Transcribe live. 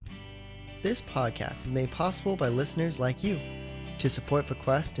This podcast is made possible by listeners like you. To support the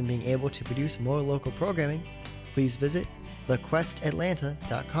Quest and being able to produce more local programming, please visit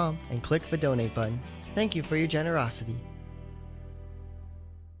thequestatlanta.com and click the donate button. Thank you for your generosity.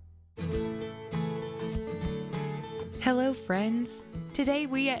 Hello, friends. Today,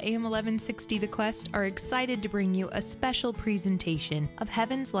 we at AM 1160 The Quest are excited to bring you a special presentation of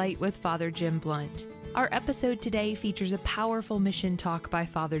Heaven's Light with Father Jim Blount. Our episode today features a powerful mission talk by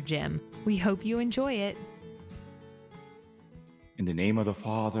Father Jim. We hope you enjoy it. In the name of the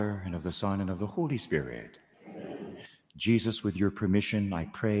Father, and of the Son, and of the Holy Spirit. Jesus, with your permission, I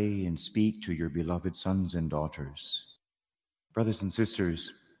pray and speak to your beloved sons and daughters. Brothers and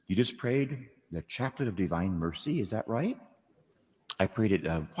sisters, you just prayed the Chaplet of Divine Mercy, is that right? I prayed it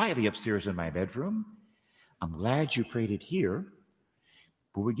quietly upstairs in my bedroom. I'm glad you prayed it here.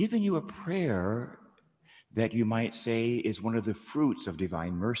 But we're giving you a prayer that you might say is one of the fruits of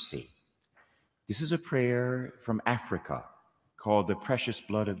divine mercy. This is a prayer from Africa called the Precious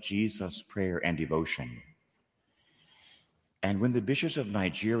Blood of Jesus Prayer and Devotion. And when the bishops of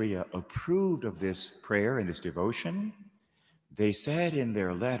Nigeria approved of this prayer and this devotion, they said in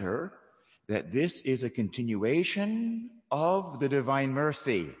their letter that this is a continuation of the divine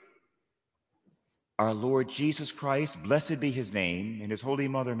mercy. Our Lord Jesus Christ, blessed be his name, and his Holy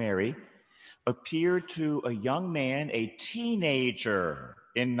Mother Mary, appeared to a young man, a teenager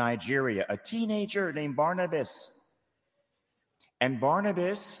in Nigeria, a teenager named Barnabas. And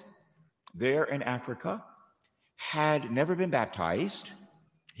Barnabas, there in Africa, had never been baptized.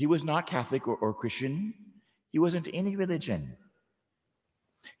 He was not Catholic or Christian. He wasn't any religion.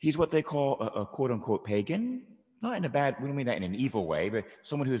 He's what they call a quote-unquote pagan. Not in a bad, we don't mean that in an evil way, but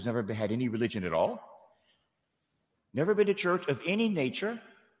someone who's never had any religion at all. Never been to church of any nature.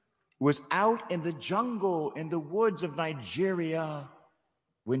 Was out in the jungle, in the woods of Nigeria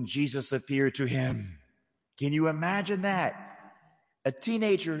when Jesus appeared to him. Can you imagine that? A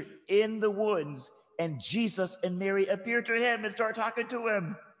teenager in the woods, and Jesus and Mary appeared to him and started talking to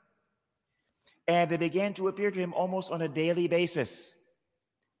him. And they began to appear to him almost on a daily basis.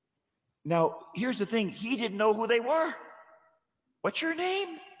 Now, here's the thing. He didn't know who they were. What's your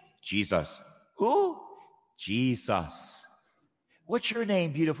name? Jesus. Who? Jesus. What's your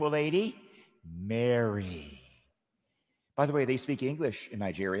name, beautiful lady? Mary. By the way, they speak English in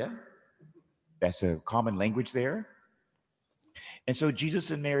Nigeria. That's a common language there. And so Jesus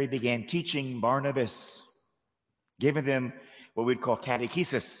and Mary began teaching Barnabas, giving them what we'd call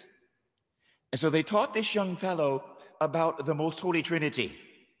catechesis. And so they taught this young fellow about the Most Holy Trinity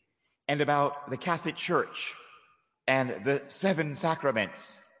and about the Catholic Church and the 7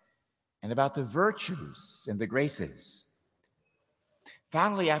 sacraments and about the virtues and the graces.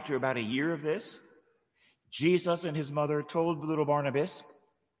 Finally, after about a year of this, Jesus and his mother told little Barnabas,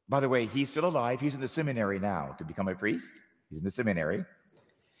 by the way, he's still alive. He's in the seminary now to become a priest. He's in the seminary.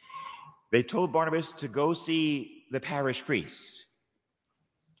 They told Barnabas to go see the parish priest.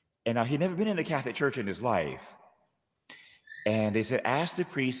 And now he'd never been in the Catholic Church in his life. And they said, ask the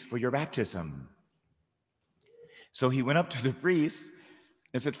priest for your baptism. So he went up to the priest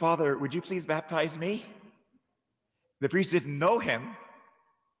and said, Father, would you please baptize me? The priest didn't know him.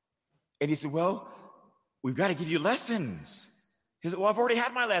 And he said, well, we've got to give you lessons. He said, well, I've already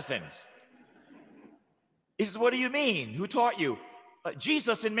had my lessons. He says, what do you mean? Who taught you?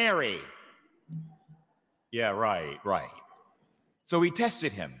 Jesus and Mary. Yeah, right. So he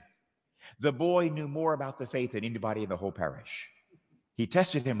tested him. The boy knew more about the faith than anybody in the whole parish. He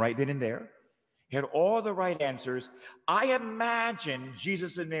tested him right then and there. He had all the right answers. I imagine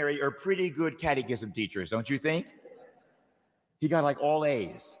Jesus and Mary are pretty good catechism teachers, don't you think? He got like all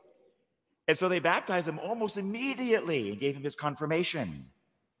A's. And so they baptized him almost immediately and gave him his confirmation.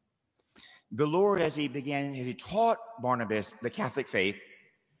 The Lord, as he taught Barnabas the Catholic faith,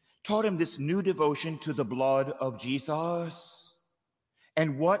 taught him this new devotion to the blood of Jesus.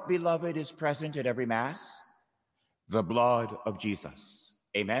 And what, beloved, is present at every Mass? The blood of Jesus.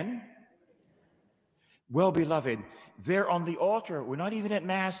 Amen? Well, beloved, there on the altar, we're not even at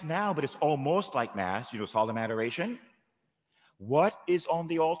Mass now, but it's almost like Mass, solemn adoration. What is on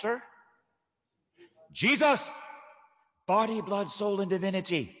the altar? Jesus, body, blood, soul, and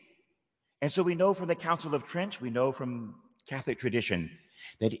divinity. And so we know from the Council of Trent, we know from Catholic tradition,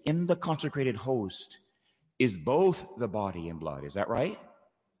 that in the consecrated host is both the body and blood. Is that right?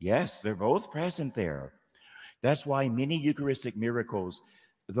 Yes, they're both present there. That's why many Eucharistic miracles,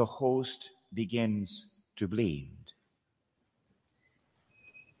 the host begins to bleed.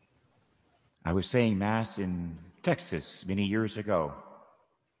 I was saying Mass in Texas many years ago.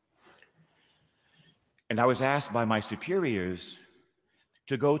 And I was asked by my superiors,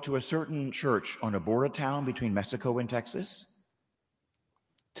 to go to a certain church on a border town between Mexico and Texas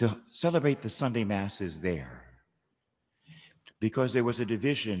to celebrate the Sunday Masses there, because there was a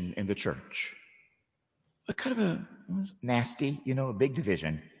division in the church. A kind of a nasty, a big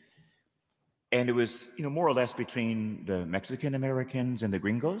division. And it was, more or less between the Mexican Americans and the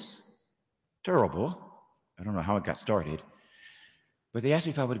gringos. Terrible. I don't know how it got started. But they asked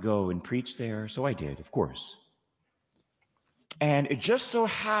me if I would go and preach there, so I did, of course. And it just so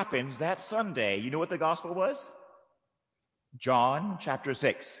happens that Sunday, you know what the gospel was? John chapter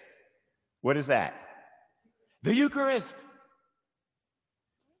 6. What is that? The Eucharist.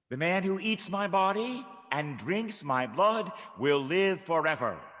 The man who eats my body and drinks my blood will live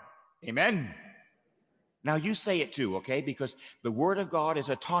forever. Amen. Now you say it too, okay? Because the word of God is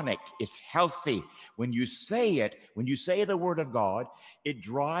a tonic. It's healthy. When you say the word of God, it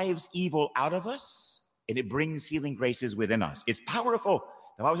drives evil out of us and it brings healing graces within us. It's powerful.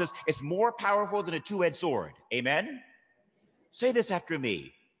 The Bible says it's more powerful than a two-edged sword. Amen. Say this after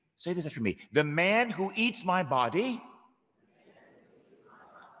me. Say this after me. The man who eats my body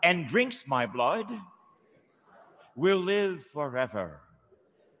and drinks my blood will live forever.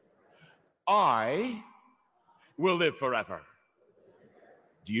 I will live forever.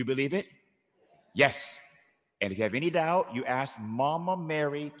 Do you believe it? Yes. And if you have any doubt, you ask Mama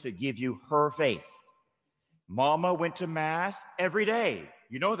Mary to give you her faith. Mama went to Mass every day.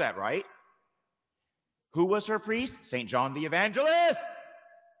 You know that, right? Who was her priest? St. John the Evangelist.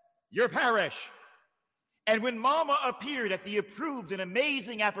 Your parish. And when Mama appeared at the approved and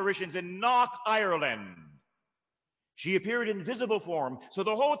amazing apparitions in Knock, Ireland, she appeared in visible form, so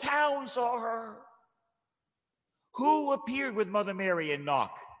the whole town saw her. Who appeared with Mother Mary in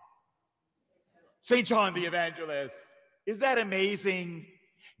Knock? St. John the Evangelist. Is that amazing?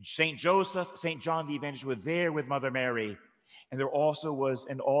 St. Joseph, St. John the Evangelist were there with Mother Mary. And there also was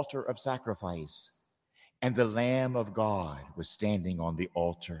an altar of sacrifice. And the Lamb of God was standing on the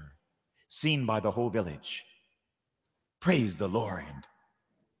altar, seen by the whole village. Praise the Lord.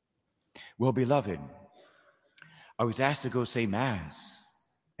 Well, beloved, I was asked to go say Mass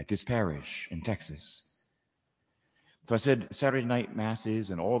at this parish in Texas. So I said Saturday night Masses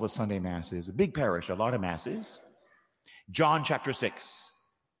and all the Sunday Masses, a big parish, a lot of Masses. John chapter 6.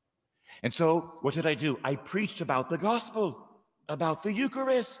 And so what did I do? I preached about the gospel, about the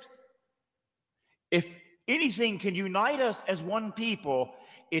Eucharist. If anything can unite us as one people,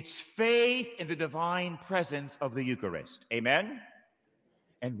 it's faith in the divine presence of the Eucharist. Amen?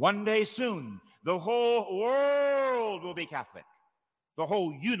 And one day soon, the whole world will be Catholic. The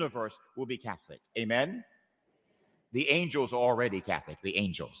whole universe will be Catholic. Amen? The angels are already Catholic, the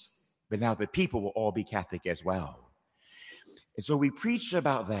angels. But now the people will all be Catholic as well. And so we preached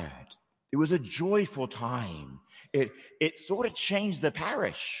about that. It was a joyful time. It sort of changed the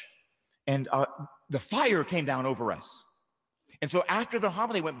parish. And the fire came down over us. And so after the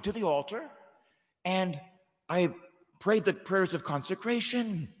homily, I went to the altar, and I prayed the prayers of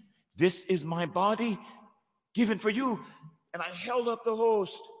consecration. This is my body given for you. And I held up the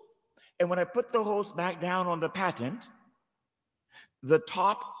host. And when I put the host back down on the patent, the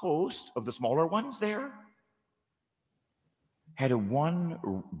top host of the smaller ones there had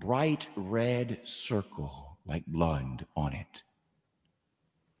one bright red circle like blood on it.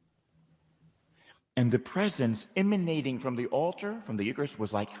 And the presence emanating from the altar, from the Eucharist,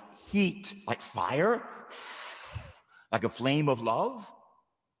 was like heat, like fire, like a flame of love.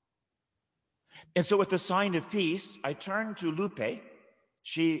 And so with the sign of peace, I turned to Lupe.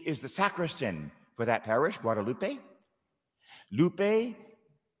 She is the sacristan for that parish, Guadalupe. Lupe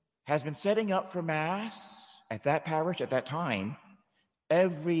has been setting up for Mass at that parish at that time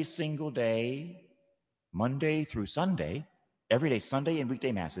every single day, Monday through Sunday, every day, Sunday and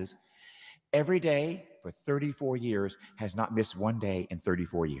weekday Masses, every day for 34 years, has not missed one day in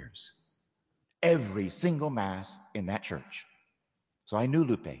 34 years. Every single Mass in that church. So I knew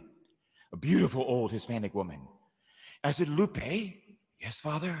Lupe, a beautiful old Hispanic woman. I said, Lupe, yes,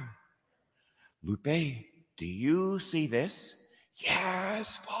 Father. Lupe, do you see this?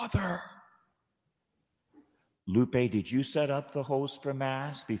 Yes, Father. Lupe, did you set up the host for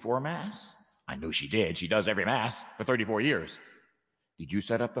Mass before Mass? I knew she did. She does every Mass for 34 years. Did you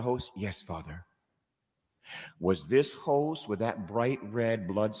set up the host? Yes, Father. Was this host with that bright red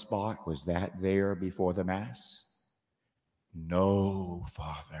blood spot, was that there before the Mass? No,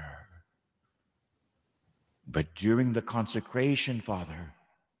 Father. But during the consecration, Father,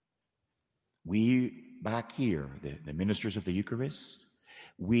 we back here, the ministers of the Eucharist,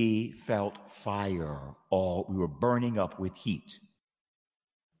 we felt fire. We were burning up with heat.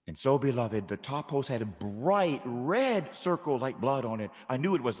 And so, beloved, the top post had a bright red circle like blood on it. I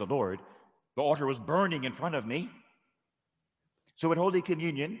knew it was the Lord. The altar was burning in front of me. So at Holy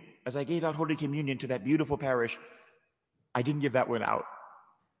Communion, as I gave out Holy Communion to that beautiful parish, I didn't give that one out.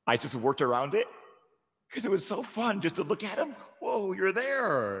 I just worked around it because it was so fun just to look at him. Whoa, you're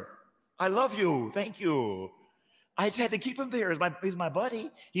there. I love you. Thank you. I just had to keep him there. He's my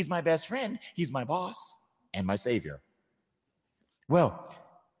buddy. He's my best friend. He's my boss and my savior. Well,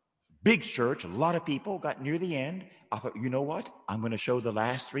 big church, a lot of people, got near the end. I thought, you know what? I'm going to show the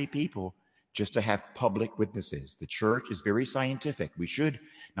last three people just to have public witnesses. The church is very scientific. We should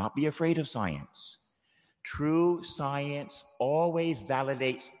not be afraid of science. True science always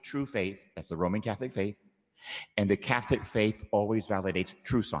validates true faith. That's the Roman Catholic faith. And the Catholic faith always validates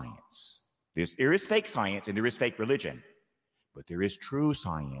true science. There is fake science and there is fake religion. But there is true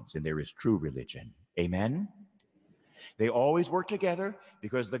science and there is true religion. Amen? They always work together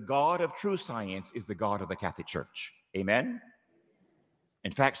because the God of true science is the God of the Catholic Church. Amen?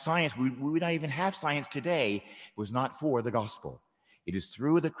 In fact, science, we would not even have science today if it was not for the gospel. It is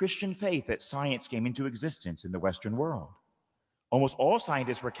through the Christian faith that science came into existence in the Western world. Almost all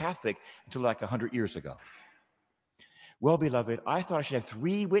scientists were Catholic until like 100 years ago. Well, beloved, I thought I should have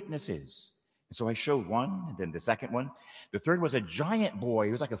three witnesses. And so I showed one, and then the second one. The third was a giant boy.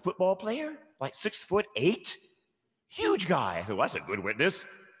 He was like a football player, like 6'8". Huge guy. I thought, well, that's a good witness.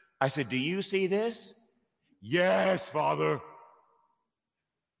 I said, do you see this? Yes, Father.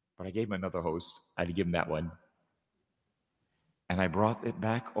 But I gave him another host. I had to give him that one. And I brought it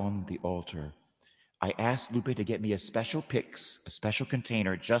back on the altar. I asked Lupe to get me a special pyx, a special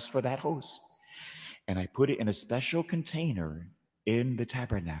container just for that host. And I put it in a special container in the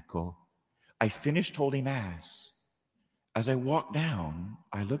tabernacle. I finished Holy Mass. As I walked down,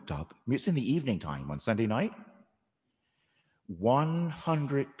 I looked up. It's in the evening time on Sunday night.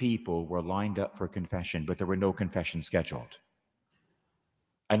 100 people were lined up for confession, but there were no confessions scheduled.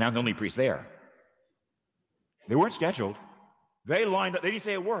 And I'm the only priest there. They weren't scheduled. They lined up. They didn't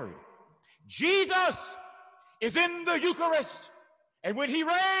say a word. Jesus is in the Eucharist. And when he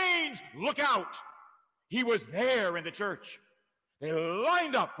reigns, look out. He was there in the church. They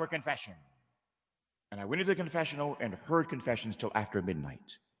lined up for confession. And I went into the confessional and heard confessions till after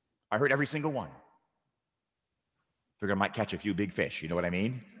midnight. I heard every single one. Figured I might catch a few big fish, you know what I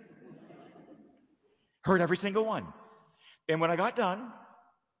mean? Heard every single one. And when I got done,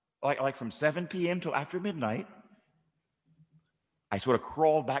 like from 7 p.m. till after midnight, I sort of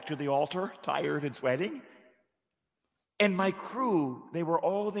crawled back to the altar, tired and sweating. And my crew, they were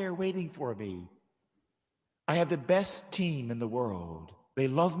all there waiting for me. I have the best team in the world. They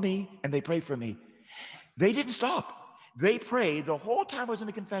love me and they pray for me. They didn't stop. They prayed the whole time I was in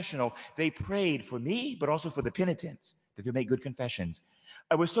the confessional. They prayed for me, but also for the penitents that they make good confessions.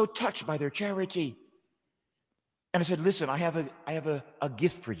 I was so touched by their charity. And I said, listen, I have a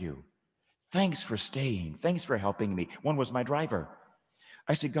gift for you. Thanks for staying. Thanks for helping me. One was my driver.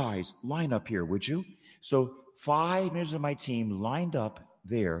 I said, guys, line up here, would you? So 5 members of my team lined up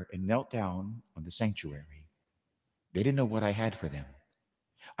there and knelt down on the sanctuary. They didn't know what I had for them.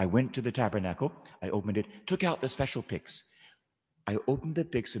 I went to the tabernacle. I opened it, took out the special pyx. I opened the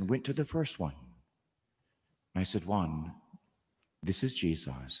pyx and went to the first one. And I said, Juan, this is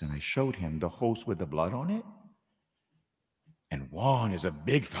Jesus. And I showed him the host with the blood on it. And Juan is a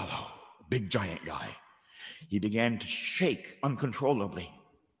big fellow, big giant guy. He began to shake uncontrollably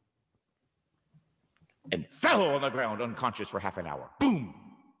and fell on the ground unconscious for half an hour. Boom!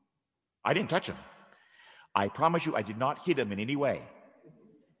 I didn't touch him. I promise you I did not hit him in any way.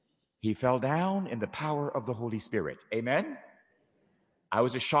 He fell down in the power of the Holy Spirit. Amen? I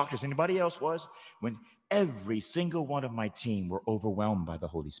was as shocked as anybody else was when every single one of my team were overwhelmed by the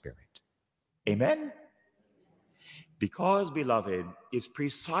Holy Spirit. Amen? Because, beloved, it's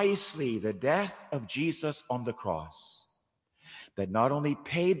precisely the death of Jesus on the cross that not only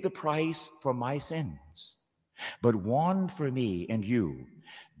paid the price for my sins, but won for me and you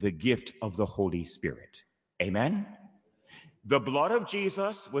the gift of the Holy Spirit. Amen? The blood of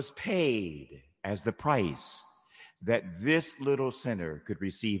Jesus was paid as the price that this little sinner could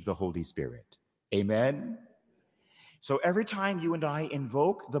receive the Holy Spirit. Amen? So every time you and I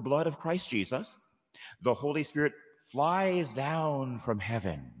invoke the blood of Christ Jesus, the Holy Spirit flies down from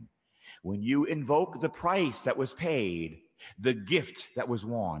heaven. When you invoke the price that was paid, the gift that was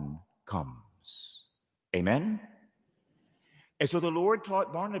won comes. Amen? And so the Lord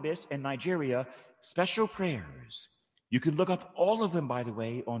taught Barnabas in Nigeria special prayers. You can look up all of them, by the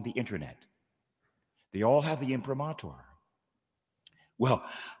way, on the internet. They all have the imprimatur. Well,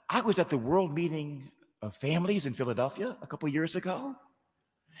 I was at the World Meeting of Families in Philadelphia a couple years ago.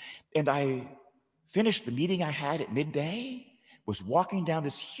 And I finished the meeting I had at midday, was walking down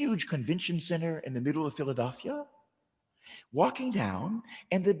this huge convention center in the middle of Philadelphia, walking down,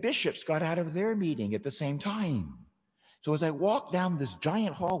 and the bishops got out of their meeting at the same time. So as I walked down this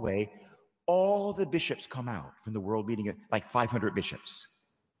giant hallway, all the bishops come out from the world meeting, like 500 bishops.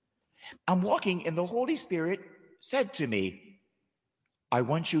 I'm walking, and the Holy Spirit said to me, I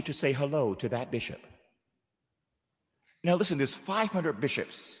want you to say hello to that bishop. Now listen, there's 500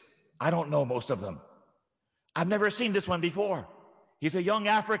 bishops. I don't know most of them. I've never seen this one before. He's a young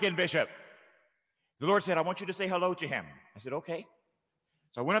African bishop. The Lord said, I want you to say hello to him. I said, okay.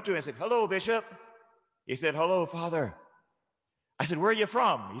 So I went up to him and said, hello, bishop. He said, hello, Father. I said, where are you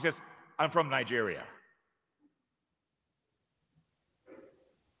from? He says, I'm from Nigeria.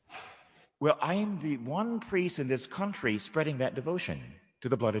 Well, I'm the one priest in this country spreading that devotion to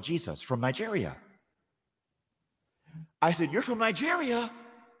the blood of Jesus from Nigeria. I said, you're from Nigeria?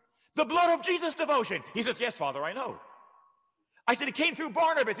 The blood of Jesus devotion. He says, yes, Father, I know. I said, it came through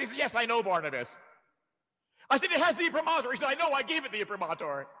Barnabas. He said, yes, I know Barnabas. I said, it has the imprimatur. He said, I know, I gave it the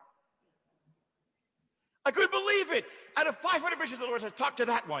imprimatur. I couldn't believe it. Out of 500 bishops, the Lord said, talk to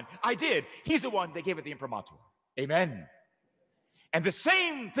that one. I did. He's the one that gave it the imprimatur. Amen. And the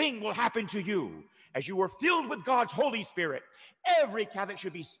same thing will happen to you as you are filled with God's Holy Spirit. Every Catholic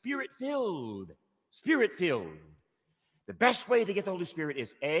should be Spirit-filled. Spirit-filled. The best way to get the Holy Spirit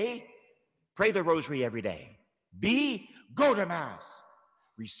is A, pray the rosary every day. B, go to Mass.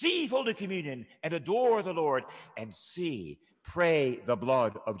 Receive Holy Communion and adore the Lord. And C, pray the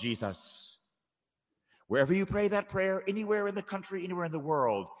blood of Jesus. Wherever you pray that prayer, anywhere in the country, anywhere in the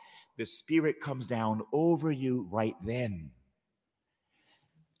world, the Spirit comes down over you right then.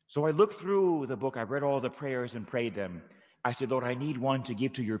 So I looked through the book. I read all the prayers and prayed them. I said, Lord, I need one to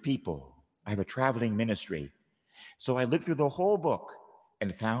give to your people. I have a traveling ministry. So I looked through the whole book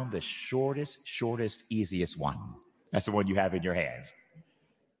and found the shortest, easiest one. That's the one you have in your hands.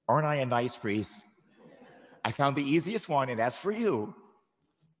 Aren't I a nice priest? I found the easiest one, and that's for you.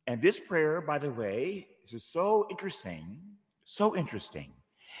 And this prayer, by the way, this is so interesting, so interesting.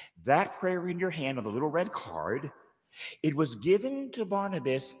 That prayer in your hand on the little red card, it was given to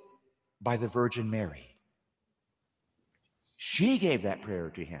Barnabas by the Virgin Mary. She gave that prayer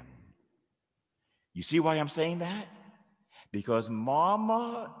to him. You see why I'm saying that? Because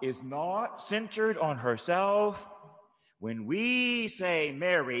Mama is not centered on herself. When we say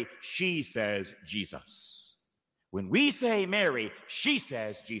Mary, she says Jesus. When we say Mary, she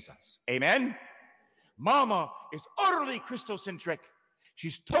says Jesus. Amen? Mama is utterly Christocentric.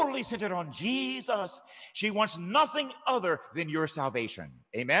 She's totally centered on Jesus. She wants nothing other than your salvation.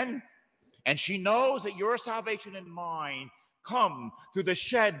 Amen? And she knows that your salvation and mine come through the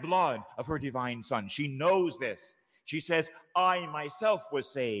shed blood of her divine Son. She knows this. She says, I myself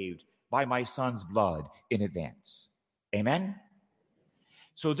was saved by my Son's blood in advance. Amen?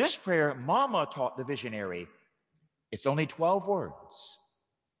 So this prayer, Mama taught the visionary. It's only 12 words.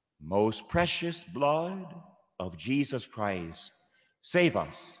 Most precious blood of Jesus Christ, save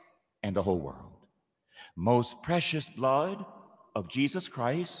us and the whole world. Most precious blood of Jesus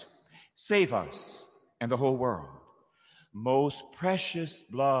Christ, save us and the whole world. Most precious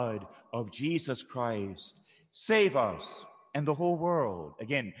blood of Jesus Christ, save us and the whole world.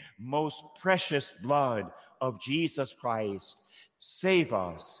 Again, most precious blood of Jesus Christ, save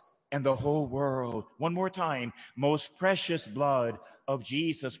us and the whole world. One more time, most precious blood of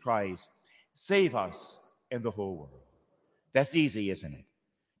Jesus Christ, save us and the whole world. That's easy, isn't it?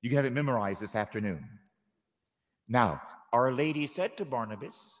 You can have it memorized this afternoon. Now, Our Lady said to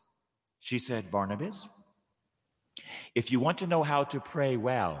Barnabas, she said, Barnabas, if you want to know how to pray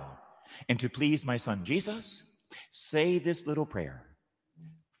well and to please my Son Jesus, say this little prayer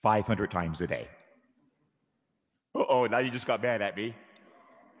 500 times a day. Uh-oh, now you just got mad at me.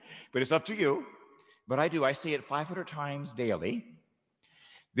 But it's up to you. But I say it 500 times daily.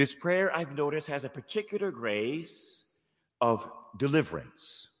 This prayer, I've noticed, has a particular grace of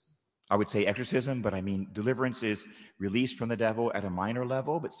deliverance. I would say exorcism, but I mean deliverance is release from the devil at a minor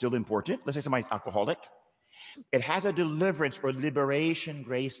level, but still important. Let's say somebody's alcoholic. It has a deliverance or liberation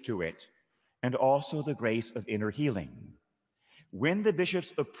grace to it, and also the grace of inner healing. When the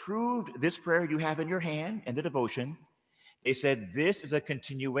bishops approved this prayer you have in your hand and the devotion, they said this is a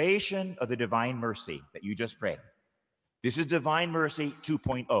continuation of the divine mercy that you just prayed. This is divine mercy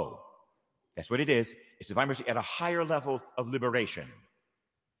 2.0. That's what it is. It's divine mercy at a higher level of liberation.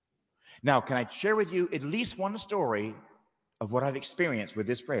 Now, can I share with you at least one story of what I've experienced with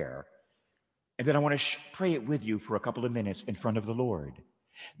this prayer? And then I want to pray it with you for a couple of minutes in front of the Lord.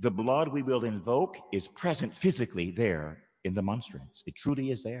 The blood we will invoke is present physically there in the monstrance. It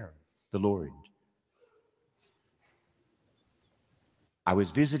truly is there, the Lord. I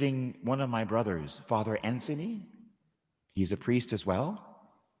was visiting one of my brothers, Father Anthony. He's a priest as well.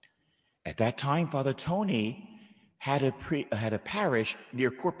 At that time, Father Tony had a parish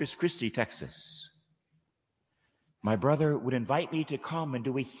near Corpus Christi, Texas. My brother would invite me to come and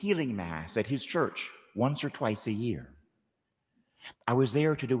do a healing mass at his church once or twice a year. I was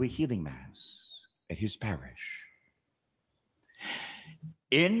there to do a healing mass at his parish.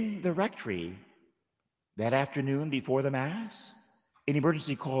 In the rectory that afternoon before the mass, an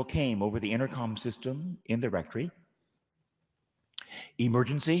emergency call came over the intercom system in the rectory.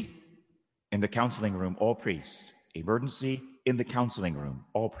 Emergency in the counseling room, all priests. Emergency in the counseling room,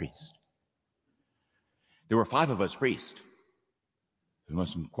 all priests. There were 5 of us priests. It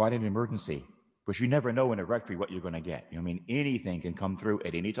was quite an emergency, but you never know in a rectory what you're going to get. I mean, anything can come through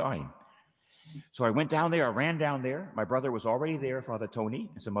at any time. So I went down there, I ran down there. My brother was already there, Father Tony,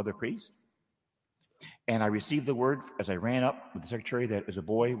 and some other priests. And I received the word as I ran up with the secretary that it was a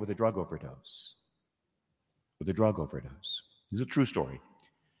boy with a drug overdose. With a drug overdose. This is a true story.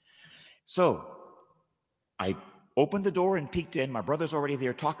 So I opened the door and peeked in. My brother's already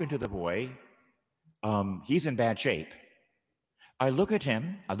there talking to the boy. He's in bad shape. I look at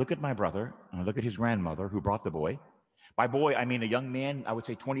him, I look at my brother, and I look at his grandmother who brought the boy. By boy, I mean a young man, I would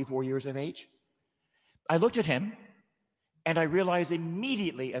say 24 years of age. I looked at him, and I realized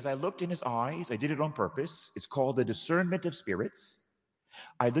immediately as I looked in his eyes, I did it on purpose. It's called the discernment of spirits.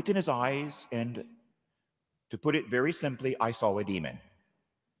 I looked in his eyes, and to put it very simply, I saw a demon.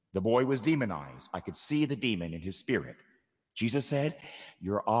 The boy was demonized. I could see the demon in his spirit. Jesus said,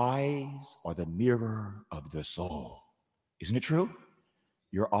 your eyes are the mirror of the soul. Isn't it true?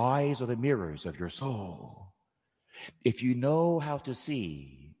 Your eyes are the mirrors of your soul. If you know how to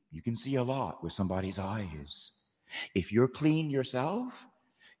see, you can see a lot with somebody's eyes. If you're clean yourself,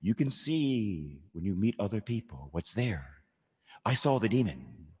 you can see when you meet other people what's there. I saw the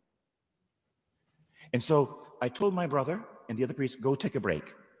demon. And so I told my brother and the other priest, go take a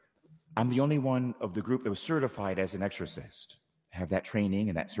break. I'm the only one of the group that was certified as an exorcist, have that training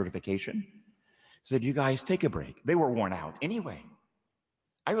and that certification. I said, you guys take a break. They were worn out anyway.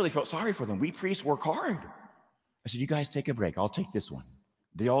 I really felt sorry for them. We priests work hard. I said, you guys take a break. I'll take this one.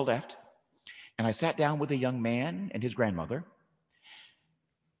 They all left. And I sat down with a young man and his grandmother.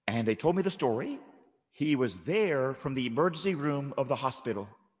 And they told me the story. He was there from the emergency room of the hospital.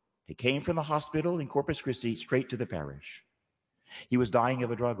 He came from the hospital in Corpus Christi straight to the parish. He was dying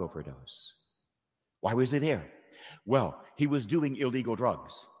of a drug overdose. Why was he there? Well, he was doing illegal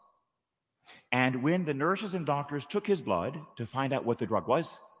drugs. And when the nurses and doctors took his blood to find out what the drug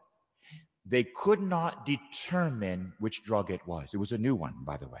was, they could not determine which drug it was. It was a new one,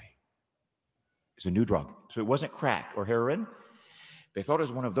 by the way. It's a new drug. So it wasn't crack or heroin. They thought it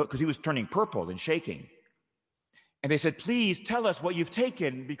was one of those because he was turning purple and shaking. And they said, please tell us what you've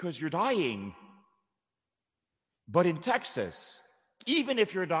taken because you're dying. But in Texas, even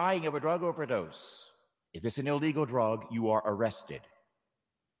if you're dying of a drug overdose, if it's an illegal drug, you are arrested.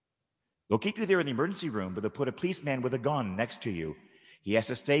 They'll keep you there in the emergency room, but they'll put a policeman with a gun next to you. He has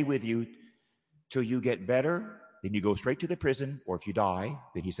to stay with you till you get better. Then you go straight to the prison, or if you die,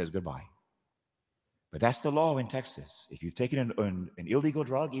 then he says goodbye. But that's the law in Texas. If you've taken an illegal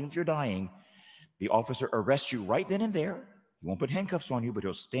drug, even if you're dying, the officer arrests you right then and there. He won't put handcuffs on you, but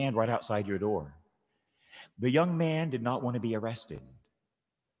he'll stand right outside your door. The young man did not want to be arrested.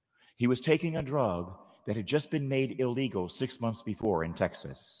 He was taking a drug that had just been made illegal 6 months before in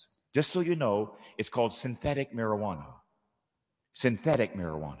Texas. Just so you know, it's called synthetic marijuana. Synthetic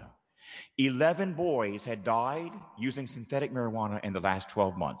marijuana. 11 boys had died using synthetic marijuana in the last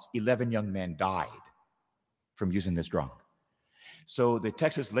 12 months. 11 young men died from using this drug. So the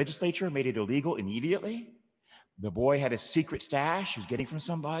Texas legislature made it illegal immediately. The boy had a secret stash he was getting from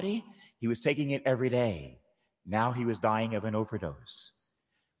somebody. He was taking it every day. Now he was dying of an overdose.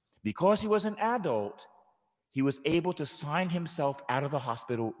 Because he was an adult, he was able to sign himself out of the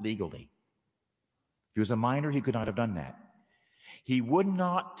hospital legally. If he was a minor, he could not have done that. He would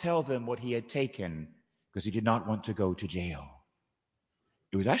not tell them what he had taken because he did not want to go to jail.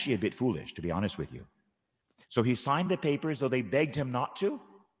 It was actually a bit foolish, to be honest with you. So he signed the papers, though they begged him not to.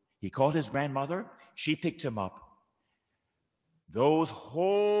 He called his grandmother. She picked him up. Those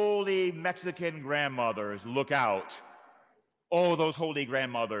holy Mexican grandmothers, look out. Oh, those holy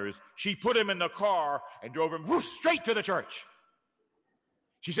grandmothers. She put him in the car and drove him straight to the church.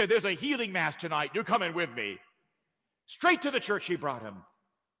 She said, there's a healing mass tonight. You're coming with me. Straight to the church she brought him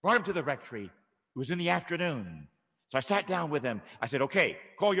to the rectory. It was in the afternoon. So I sat down with him. I said, okay,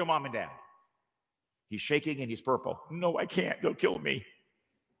 call your mom and dad. He's shaking and he's purple. No, I can't. They'll kill me.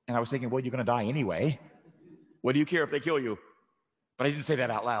 And I was thinking, well, you're going to die anyway. What do you care if they kill you? But I didn't say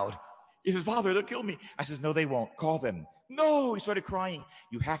that out loud. He says, Father, they'll kill me. I says, no, they won't. Call them. No, he started crying.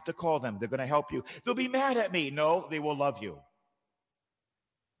 You have to call them. They're going to help you. They'll be mad at me. No, they will love you.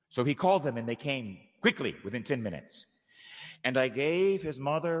 So he called them and they came quickly within 10 minutes. And I gave his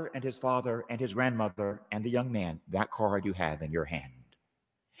mother and his father and his grandmother and the young man that card you have in your hand.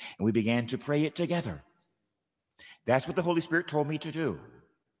 And we began to pray it together. That's what the Holy Spirit told me to do.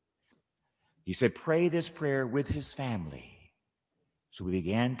 He said, pray this prayer with his family. So we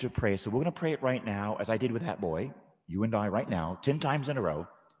began to pray. So we're going to pray it right now, as I did with that boy, you and I right now, 10 times in a row.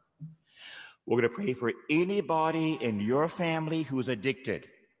 We're going to pray for anybody in your family who's addicted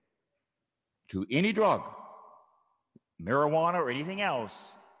to any drug, marijuana, or anything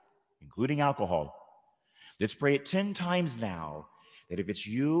else, including alcohol. Let's pray it 10 times now, that if it's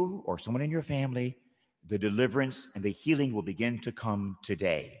you or someone in your family, the deliverance and the healing will begin to come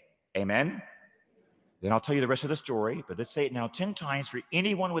today. Amen? Then I'll tell you the rest of the story, but let's say it now 10 times for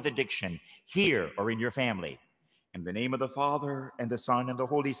anyone with addiction here or in your family. In the name of the Father and the Son and the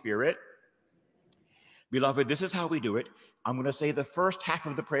Holy Spirit. Beloved, this is how we do it. I'm going to say the first half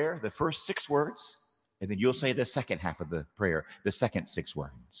of the prayer, the first 6 words, and then you'll say the second half of the prayer, the second 6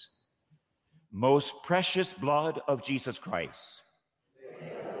 words. Most precious blood of Jesus Christ.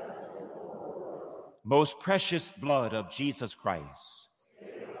 Most precious blood of Jesus Christ.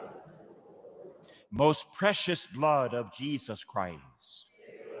 Most precious blood of Jesus Christ.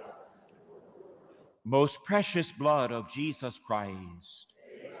 Most precious blood of Jesus Christ.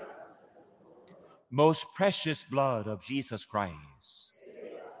 Most precious blood of Jesus Christ.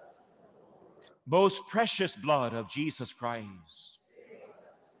 Most precious blood of Jesus Christ.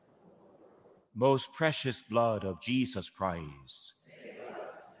 Most precious blood of Jesus Christ.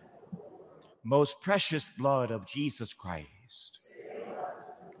 Most precious blood of Jesus Christ.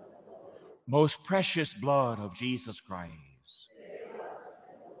 Most precious blood of Jesus Christ.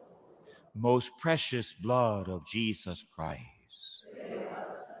 Most precious blood of Jesus Christ.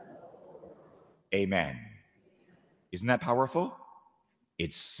 Amen. Isn't that powerful?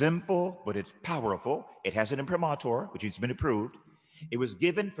 It's simple, but it's powerful. It has an imprimatur, which has been approved. It was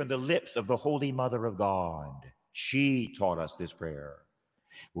given from the lips of the Holy Mother of God. She taught us this prayer.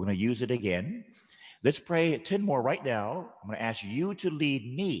 We're going to use it again. Let's pray 10 more right now. I'm going to ask you to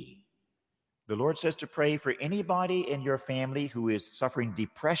lead me. The Lord says to pray for anybody in your family who is suffering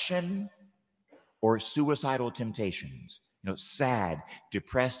depression or suicidal temptations. Sad,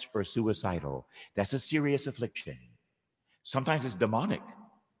 depressed, or suicidal. That's a serious affliction. Sometimes it's demonic.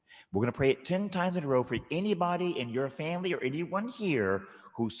 We're going to pray it 10 times in a row for anybody in your family or anyone here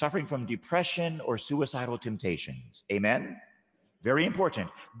who's suffering from depression or suicidal temptations. Amen? Very important.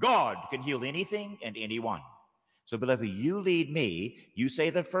 God can heal anything and anyone. So, beloved, you lead me. You say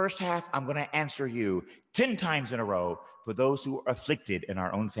the first half. I'm going to answer you 10 times in a row for those who are afflicted in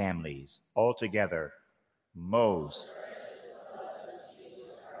our own families. All together. Most.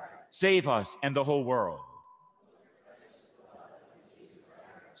 Save us and the whole world.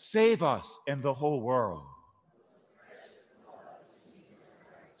 Save us and the whole world.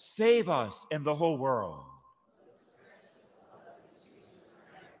 Save us and the whole world.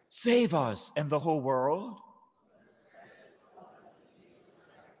 Save us and the whole world.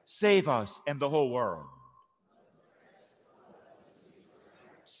 Save us and the whole world.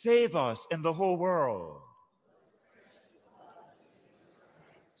 Save us and the whole world.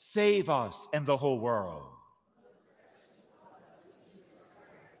 Save us and the whole world.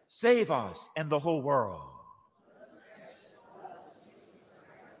 Save us and the whole world.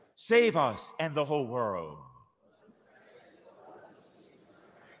 Save us and the whole world.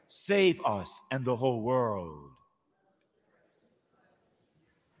 Save us and the whole world.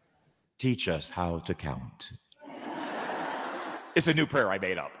 Teach us how to count. It's a new prayer I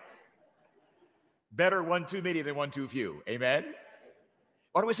made up. Better one too many than one too few. Amen?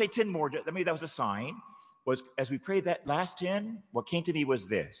 Why do we say 10 more? Maybe that was a sign. Was as we prayed that last 10, what came to me was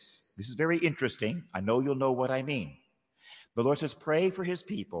this. This is very interesting. I know you'll know what I mean. The Lord says, pray for his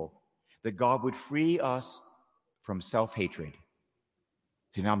people that God would free us from self-hatred.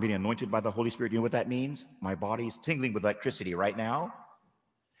 See, now I'm being anointed by the Holy Spirit. You know what that means? My body's tingling with electricity right now.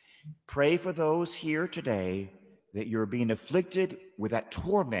 Pray for those here today that you're being afflicted with that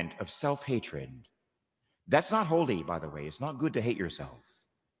torment of self-hatred. That's not holy, by the way. It's not good to hate yourself.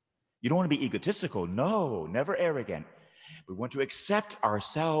 You don't want to be egotistical. No, never arrogant. We want to accept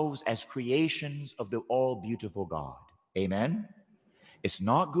ourselves as creations of the all-beautiful God. Amen? It's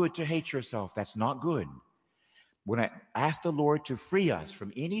not good to hate yourself. That's not good. when I ask the Lord to free us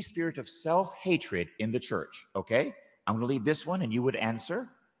from any spirit of self-hatred in the church, okay? I'm going to lead this one, and you would answer,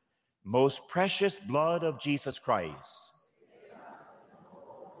 most precious blood of Jesus Christ.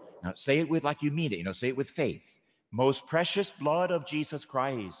 Now, say it with like you mean it, say it with faith. Most precious blood of Jesus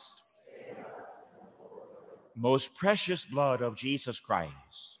Christ. Most precious blood of Jesus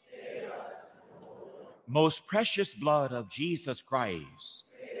Christ. Most precious blood of Jesus Christ.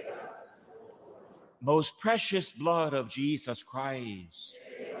 Most precious blood of Jesus Christ.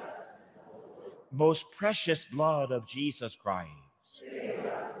 Most precious blood of Jesus Christ.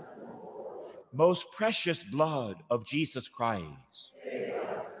 Most precious blood of Jesus Christ.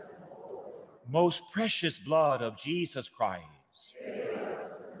 Most precious blood of Jesus Christ.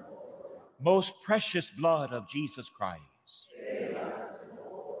 Most precious blood of Jesus Christ.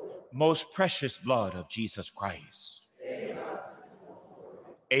 Most precious blood of Jesus Christ.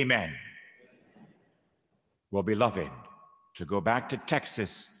 Amen. Well, beloved, to go back to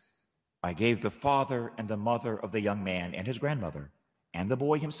Texas, I gave the father and the mother of the young man and his grandmother and the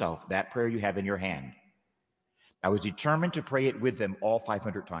boy himself that prayer you have in your hand. I was determined to pray it with them all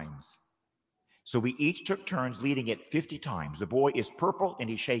 500 times. So we each took turns leading it 50 times. The boy is purple and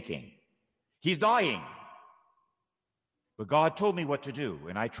he's shaking. He's dying. But God told me what to do,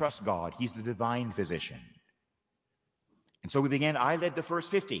 and I trust God. He's the divine physician. And so we began. I led the first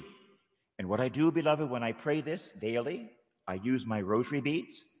 50. And what I do, beloved, when I pray this daily, I use my rosary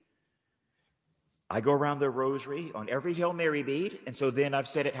beads. I go around the rosary on every Hail Mary bead, and so then I've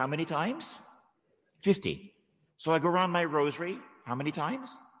said it how many times? 50. So I go around my rosary how many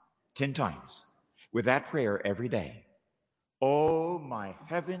times? 10 times. With that prayer every day. Oh, my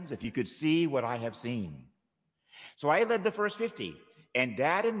heavens, if you could see what I have seen. So I led the first 50, and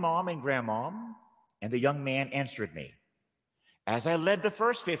Dad and Mom and Grandma and the young man answered me. As I led the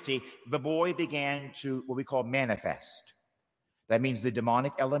first 50, the boy began to what we call manifest. That means the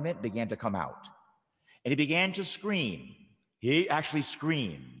demonic element began to come out. And he began to scream. He actually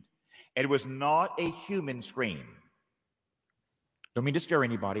screamed. And it was not a human scream. Don't mean to scare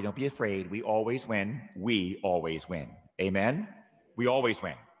anybody. Don't be afraid. We always win. We always win. Amen? We always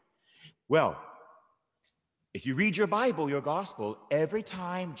win. Well, if you read your Bible, your gospel, every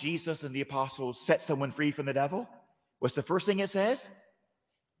time Jesus and the apostles set someone free from the devil, what's the first thing it says?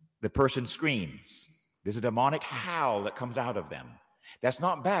 The person screams. There's a demonic howl that comes out of them. That's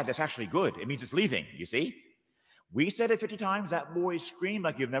not bad. That's actually good. It means it's leaving, you see? We said it 50 times. That boy screamed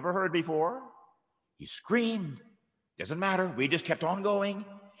like you've never heard before. He screamed. Doesn't matter. We just kept on going.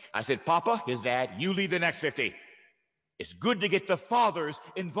 I said, Papa, his dad, you lead the next 50. It's good to get the fathers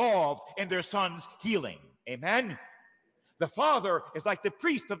involved in their son's healing. Amen? The father is like the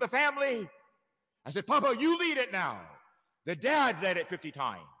priest of the family. I said, Papa, you lead it now. The dad led it 50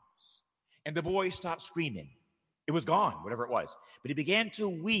 times. And the boy stopped screaming. It was gone, whatever it was. But he began to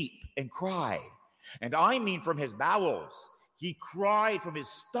weep and cry. And I mean from his bowels. He cried from his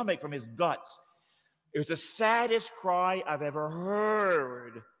stomach, from his guts. It was the saddest cry I've ever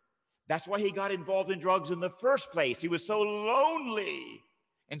heard. That's why he got involved in drugs in the first place. He was so lonely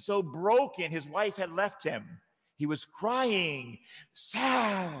and so broken. His wife had left him. He was crying,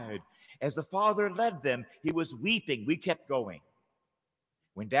 sad. As the father led them, he was weeping. We kept going.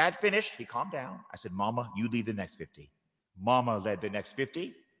 When Dad finished, he calmed down. I said, Mama, you lead the next 50. Mama led the next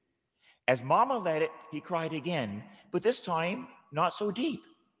 50. As Mama led it, he cried again, but this time, not so deep,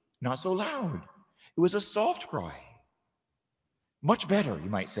 not so loud. It was a soft cry. Much better, you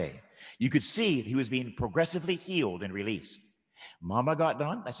might say. You could see he was being progressively healed and released. Mama got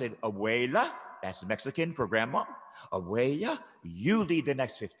done. I said, Abuela, that's Mexican for grandma. Abuela, you lead the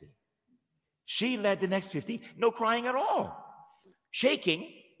next 50. She led the next 50, no crying at all. Shaking,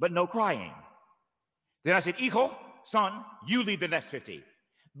 but no crying. Then I said, Hijo, son, you lead the next 50.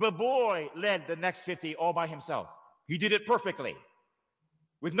 The boy led the next 50 all by himself. He did it perfectly,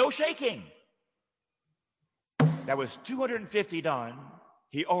 with no shaking. That was 250 done.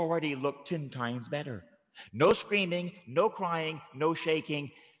 He already looked 10 times better. No screaming, no crying, no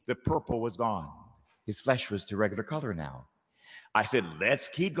shaking. The purple was gone. His flesh was to regular color now. I said, let's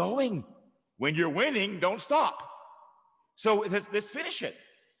keep going. When you're winning, don't stop. So let's finish it.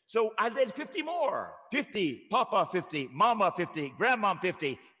 So I led 50 more. 50, Papa 50, Mama 50, Grandma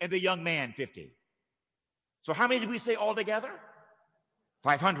 50, and the young man 50. So how many did we say all together?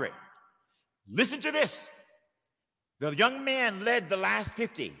 500. Listen to this. The young man led the last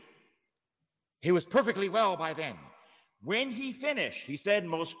 50. He was perfectly well by then. When he finished, he said,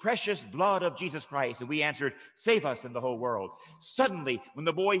 most precious blood of Jesus Christ. And we answered, save us in the whole world. Suddenly, when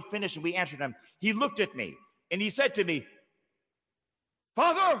the boy finished and we answered him, he looked at me and he said to me,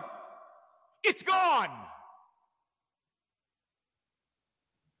 Father, it's gone.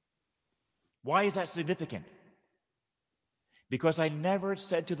 Why is that significant? Because I never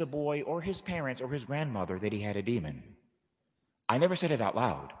said to the boy or his parents or his grandmother that he had a demon. I never said it out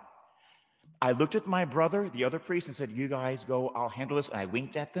loud. I looked at my brother, the other priest, and said, you guys go, I'll handle this. And I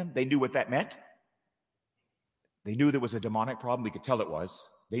winked at them. They knew what that meant. They knew there was a demonic problem. We could tell it was.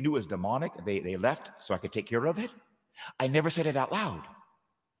 They knew it was demonic. They left so I could take care of it. I never said it out loud.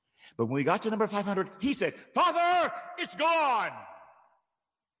 But when we got to number 500, he said, Father, it's gone.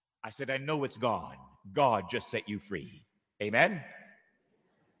 I said, I know it's gone. God just set you free. Amen?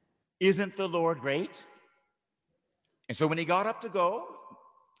 Isn't the Lord great? And so when he got up to go,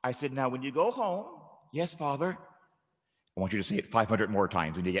 I said, now when you go home, yes, Father, I want you to say it 500 more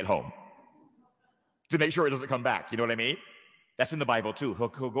times when you get home to make sure it doesn't come back. You know what I mean? That's in the Bible too. He'll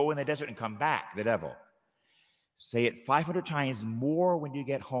go in the desert and come back, the devil. Say it 500 times more when you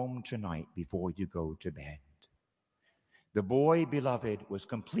get home tonight before you go to bed. The boy, beloved, was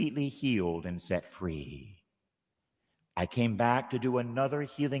completely healed and set free. I came back to do another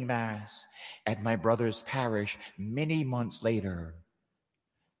healing mass at my brother's parish many months later.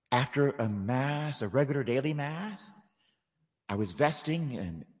 After a mass, a regular daily mass, I was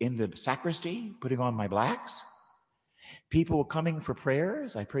vesting in the sacristy, putting on my blacks. People were coming for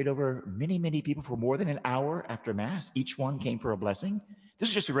prayers. I prayed over many, many people for more than an hour after mass. Each one came for a blessing. This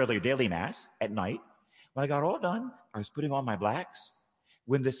is just a regular daily mass at night. When I got all done, I was putting on my blacks.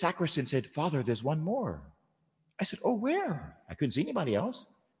 When the sacristan said, Father, there's one more. I said, oh, where? I couldn't see anybody else.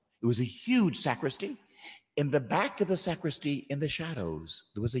 It was a huge sacristy. In the back of the sacristy, in the shadows,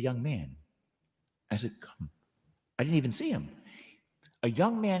 there was a young man. I said, come. I didn't even see him. A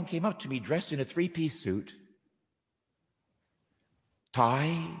young man came up to me dressed in a three-piece suit,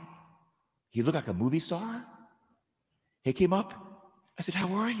 tie. He looked like a movie star. He came up. I said,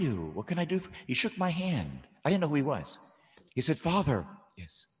 how are you? What can I do? He shook my hand. I didn't know who he was. He said, Father,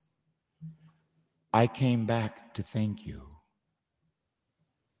 yes, I came back to thank you.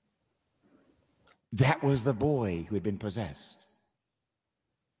 That was the boy who had been possessed.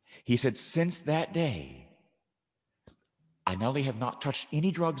 He said, since that day, I not only have not touched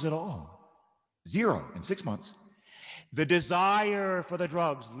any drugs at all, 0 in 6 months, the desire for the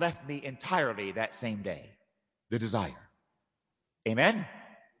drugs left me entirely that same day. The desire. Amen?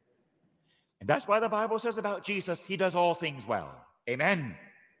 And that's why the Bible says about Jesus, he does all things well. Amen?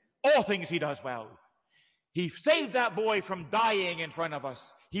 All things he does well. He saved that boy from dying in front of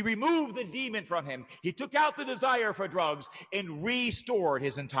us. He removed the demon from him. He took out the desire for drugs and restored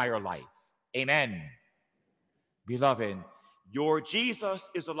his entire life. Amen. Beloved, your Jesus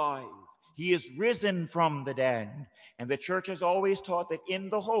is alive. He is risen from the dead. And the church has always taught that in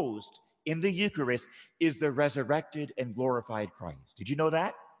the host, in the Eucharist, is the resurrected and glorified Christ. Did you know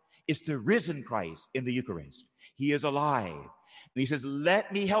that? It's the risen Christ in the Eucharist. He is alive. And he says,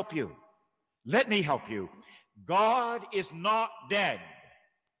 let me help you. Let me help you. God is not dead.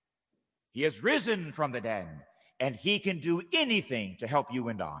 He has risen from the dead, and he can do anything to help you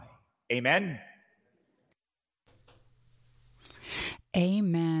and I. Amen.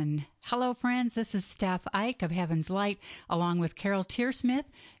 Amen. Hello, friends. This is Steph Ike of Heaven's Light, along with Carol Tearsmith,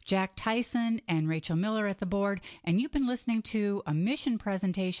 Jack Tyson, and Rachel Miller at the board. And you've been listening to a mission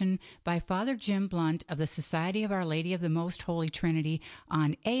presentation by Father Jim Blount of the Society of Our Lady of the Most Holy Trinity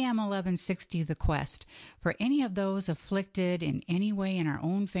on AM 1160 The Quest. For any of those afflicted in any way in our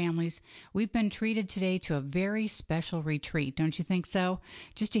own families, we've been treated today to a very special retreat. Don't you think so?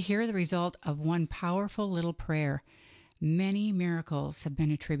 Just to hear the result of one powerful little prayer. Many miracles have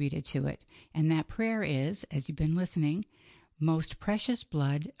been attributed to it, and that prayer is, as you've been listening, most precious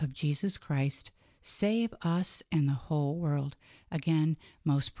blood of Jesus Christ, save us and the whole world. Again,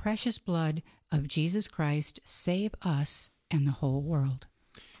 most precious blood of Jesus Christ, save us and the whole world.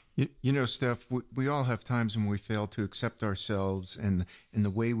 You know, Steph, we all have times when we fail to accept ourselves and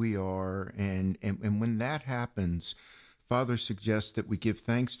the way we are, and when that happens, Father suggests that we give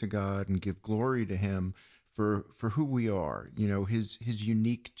thanks to God and give glory to Him for who we are, you know, his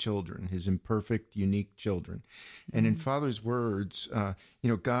unique children, his imperfect, unique children. And in Father's words, you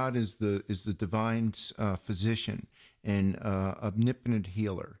know, God is the divine physician and omnipotent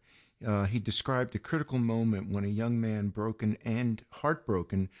healer. He described a critical moment when a young man, broken and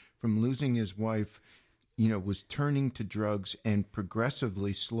heartbroken from losing his wife, you know, was turning to drugs, and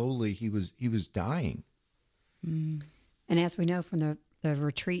progressively, slowly, he was dying. And as we know from the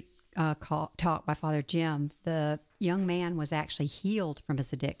retreat taught by Father Jim, the young man was actually healed from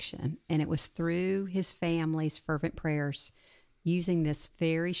his addiction, and it was through his family's fervent prayers, using this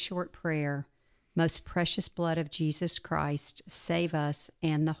very short prayer, most precious blood of Jesus Christ, save us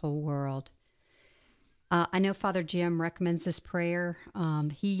and the whole world. I know Father Jim recommends this prayer.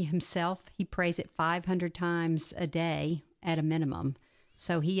 He himself, he prays it 500 times a day at a minimum.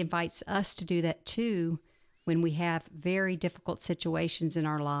 So he invites us to do that too when we have very difficult situations in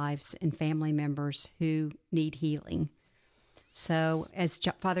our lives and family members who need healing. So as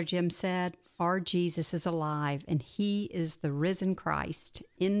Father Jim said, our Jesus is alive, and he is the risen Christ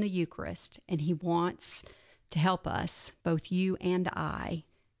in the Eucharist, and he wants to help us, both you and I,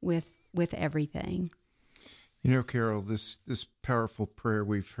 with everything. You know, Carol, this powerful prayer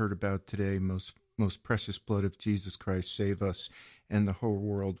we've heard about today, most precious blood of Jesus Christ, save us and the whole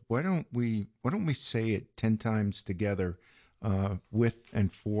world. Why don't we say it 10 times together with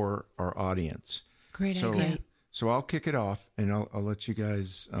and for our audience? Great idea. So I'll kick it off, and I'll let you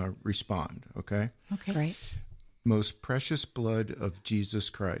guys respond, okay? Okay. Great. Most precious blood of Jesus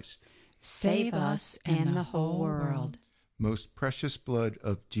Christ, Save us and the whole world. most precious blood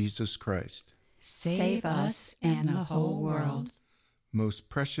of Jesus Christ, Save us and the whole world. most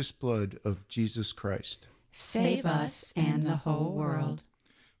precious blood of Jesus Christ, Save us and the whole world.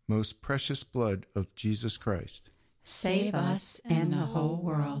 most precious blood of Jesus Christ, Save us and the whole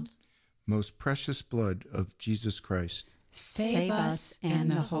world. most precious blood of Jesus Christ, Save us and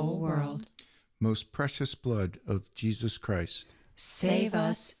the whole world. most precious blood of Jesus Christ, Save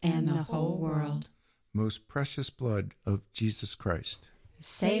us and the whole world. most precious blood of Jesus Christ,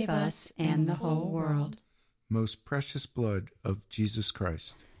 Save us and the whole world. most precious blood of Jesus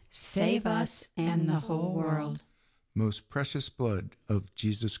Christ, Save us and the whole world. most precious blood of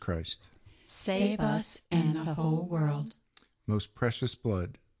Jesus Christ, Save us and the whole world. most precious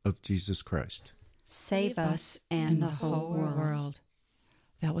blood of Jesus Christ. Save us and the whole world.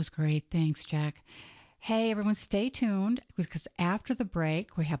 That was great. Thanks, Jack. Hey, everyone, stay tuned, because after the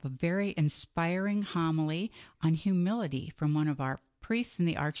break, we have a very inspiring homily on humility from one of our priests in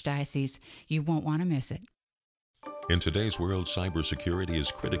the Archdiocese. You won't want to miss it. In today's world, cybersecurity is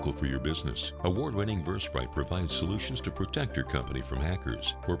critical for your business. Award-winning Versprite provides solutions to protect your company from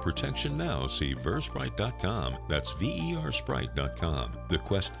hackers. For protection now, see Versprite.com. That's VERsprite.com. The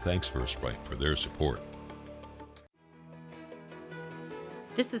Quest thanks Versprite for their support.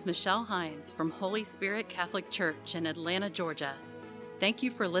 This is Michelle Hines from Holy Spirit Catholic Church in Atlanta, Georgia. Thank you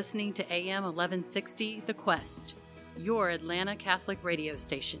for listening to AM 1160 The Quest, your Atlanta Catholic radio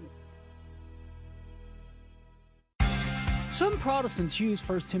station. Some Protestants use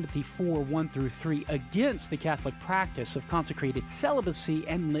 1 Timothy 4:1-3 against the Catholic practice of consecrated celibacy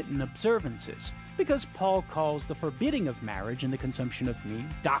and Lenten observances, because Paul calls the forbidding of marriage and the consumption of meat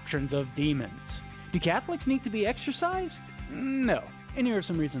doctrines of demons. Do Catholics need to be exorcised? No, and here are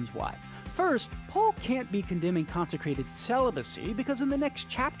some reasons why. First, Paul can't be condemning consecrated celibacy because in the next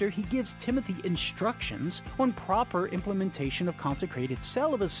chapter he gives Timothy instructions on proper implementation of consecrated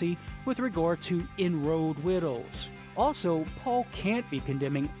celibacy with regard to enrolled widows. Also, Paul can't be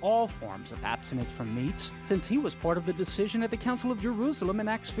condemning all forms of abstinence from meats, since he was part of the decision at the Council of Jerusalem in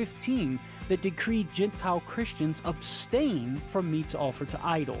Acts 15 that decreed Gentile Christians abstain from meats offered to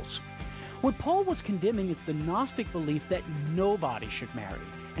idols. What Paul was condemning is the Gnostic belief that nobody should marry,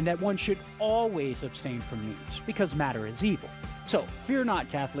 and that one should always abstain from meats, because matter is evil. So, fear not,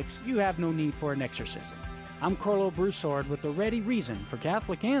 Catholics, you have no need for an exorcism. I'm Carlo Broussard with the ready reason for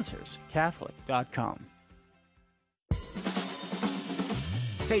Catholic Answers, Catholic.com.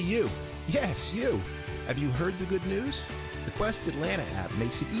 Hey, you. Yes, you. Have you heard the good news? The Quest Atlanta app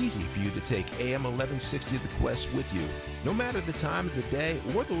makes it easy for you to take AM 1160 The Quest with you, no matter the time of the day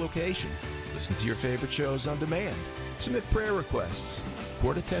or the location. Listen to your favorite shows on demand. Submit prayer requests,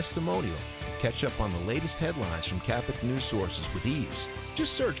 record a testimonial, and catch up on the latest headlines from Catholic news sources with ease.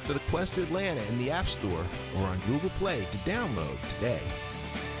 Just search for The Quest Atlanta in the App Store or on Google Play to download today.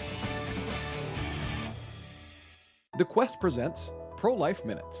 The Quest presents Pro-Life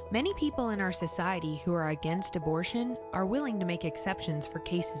Minutes. Many people in our society who are against abortion are willing to make exceptions for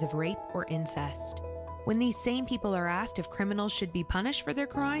cases of rape or incest. When these same people are asked if criminals should be punished for their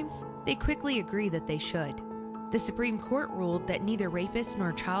crimes, they quickly agree that they should. The Supreme Court ruled that neither rapists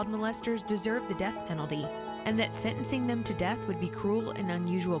nor child molesters deserve the death penalty, and that sentencing them to death would be cruel and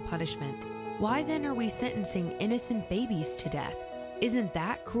unusual punishment. Why then are we sentencing innocent babies to death? Isn't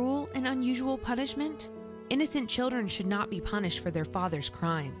that cruel and unusual punishment? Innocent children should not be punished for their father's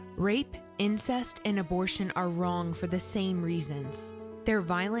crime. Rape, incest, and abortion are wrong for the same reasons. They're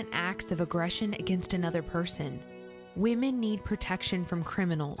violent acts of aggression against another person. Women need protection from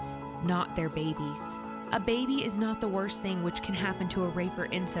criminals, not their babies. A baby is not the worst thing which can happen to a rape or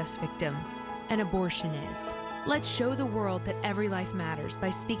incest victim. An abortion is. Let's show the world that every life matters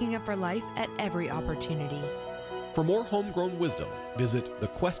by speaking up for life at every opportunity. For more homegrown wisdom, visit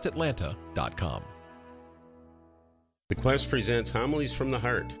thequestatlanta.com. The Quest presents Homilies from the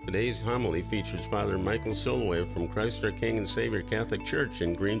Heart. Today's homily features Father Michael Silloway from Christ our King and Savior Catholic Church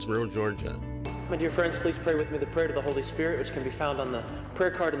in Greensboro, Georgia. My dear friends, please pray with me the prayer to the Holy Spirit, which can be found on the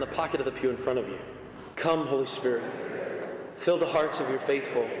prayer card in the pocket of the pew in front of you. Come, Holy Spirit, fill the hearts of your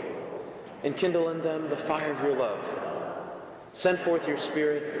faithful, and kindle in them the fire of your love. Send forth your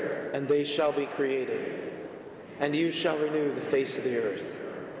Spirit, and they shall be created, and you shall renew the face of the earth.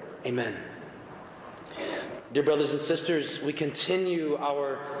 Amen. Dear brothers and sisters, we continue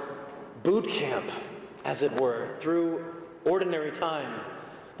our boot camp, as it were, through ordinary time,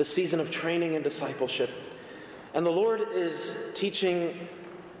 the season of training and discipleship. And the Lord is teaching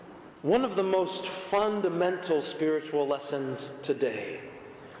one of the most fundamental spiritual lessons today.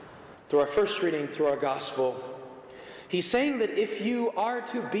 Through our first reading, through our gospel, He's saying that if you are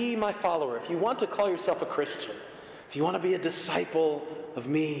to be my follower, if you want to call yourself a Christian, if you want to be a disciple of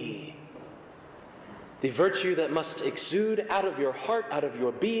me, the virtue that must exude out of your heart, out of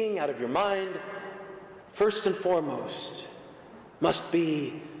your being, out of your mind, first and foremost, must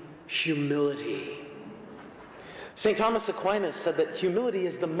be humility. St. Thomas Aquinas said that humility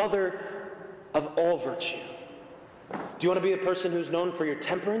is the mother of all virtue. Do you want to be a person who's known for your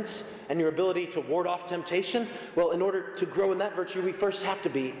temperance and your ability to ward off temptation? Well, in order to grow in that virtue, we first have to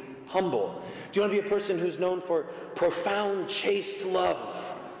be humble. Do you want to be a person who's known for profound, chaste love?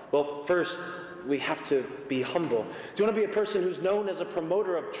 Well, first, we have to be humble. Do you want to be a person who's known as a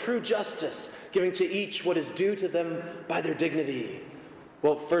promoter of true justice, giving to each what is due to them by their dignity?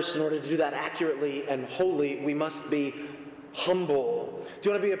 Well, first, in order to do that accurately and wholly, we must be humble. Do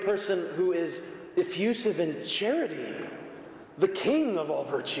you want to be a person who is effusive in charity, the king of all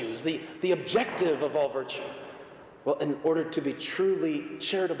virtues, the objective of all virtue? Well, in order to be truly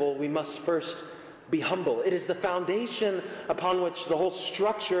charitable, we must first be humble. It is the foundation upon which the whole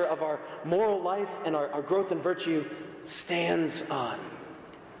structure of our moral life and our growth in virtue stands on.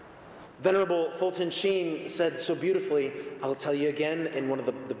 Venerable Fulton Sheen said so beautifully, I'll tell you again, in one of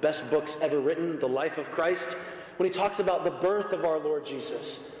the best books ever written, The Life of Christ, when he talks about the birth of our Lord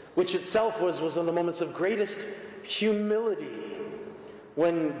Jesus, which itself was one of the moments of greatest humility,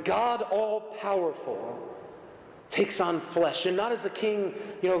 when God all-powerful takes on flesh, and not as a king,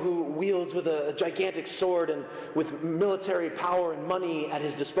 who wields with a gigantic sword and with military power and money at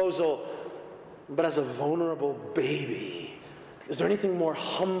his disposal, but as a vulnerable baby. Is there anything more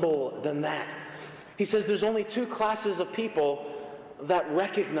humble than that? He says there's only two classes of people that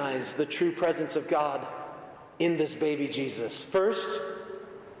recognize the true presence of God in this baby Jesus. First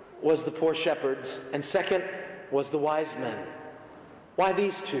was the poor shepherds, and second was the wise men. Why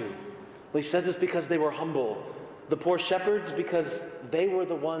these two? Well, he says it's because they were humble. The poor shepherds, because they were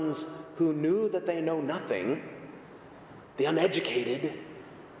the ones who knew that they know nothing, the uneducated,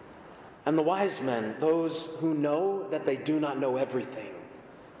 and the wise men, those who know that they do not know everything.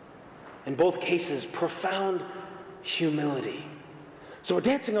 In both cases, profound humility. So we're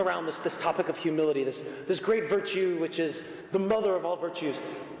dancing around this topic of humility, this great virtue which is the mother of all virtues.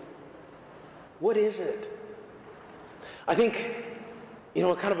 What is it? I think,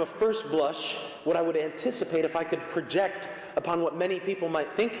 kind of a first blush, what I would anticipate if I could project upon what many people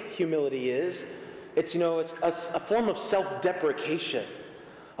might think humility is, it's a form of self-deprecation.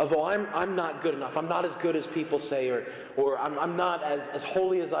 Of, I'm not good enough. I'm not as good as people say, or I'm not as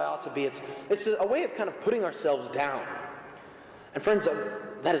holy as I ought to be. It's a way of kind of putting ourselves down. And friends,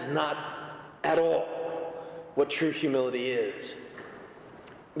 that is not at all what true humility is.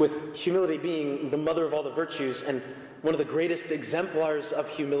 With humility being the mother of all the virtues, and one of the greatest exemplars of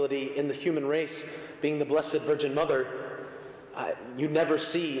humility in the human race being the Blessed Virgin Mother, you never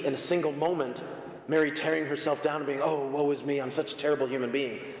see in a single moment Mary tearing herself down and being, oh, woe is me, I'm such a terrible human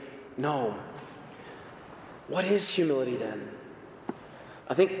being. No. What is humility then?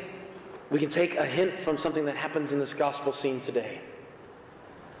 I think we can take a hint from something that happens in this gospel scene today.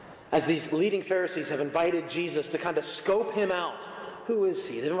 As these leading Pharisees have invited Jesus to kind of scope him out. Who is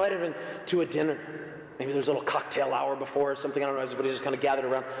he? They've invited him to a dinner. Maybe there's a little cocktail hour before or something. I don't know. Everybody's just kind of gathered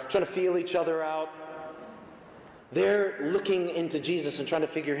around, trying to feel each other out. They're looking into Jesus and trying to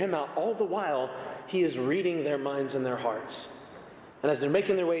figure him out. All the while, he is reading their minds and their hearts. And as they're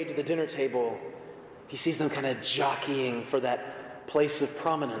making their way to the dinner table, he sees them kind of jockeying for that place of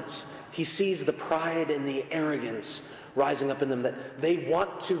prominence. He sees the pride and the arrogance rising up in them, that they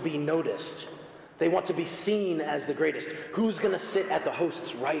want to be noticed. They want to be seen as the greatest. Who's going to sit at the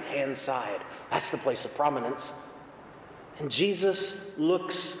host's right-hand side? That's the place of prominence. And Jesus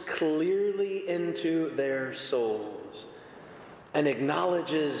looks clearly into their souls and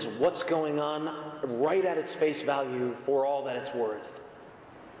acknowledges what's going on right at its face value for all that it's worth.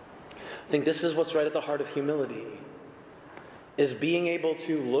 I think this is what's right at the heart of humility. is being able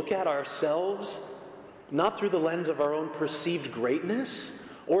to look at ourselves not through the lens of our own perceived greatness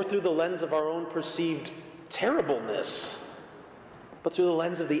or through the lens of our own perceived terribleness, but through the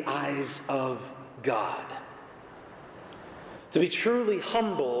lens of the eyes of God. To be truly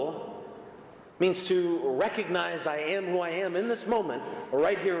humble means to recognize I am who I am in this moment,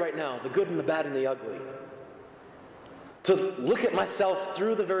 right here, right now, the good and the bad and the ugly. To look at myself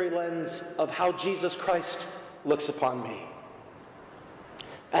through the very lens of how Jesus Christ looks upon me.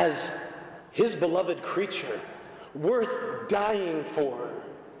 As his beloved creature, worth dying for,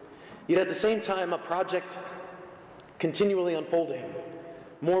 yet at the same time a project continually unfolding,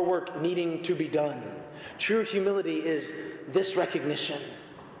 more work needing to be done. True humility is this recognition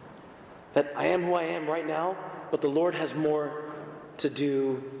that I am who I am right now, but the Lord has more to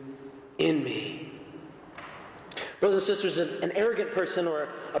do in me. Brothers and sisters, an arrogant person or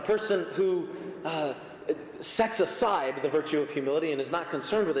a person who sets aside the virtue of humility and is not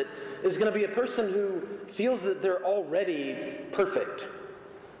concerned with it is going to be a person who feels that they're already perfect.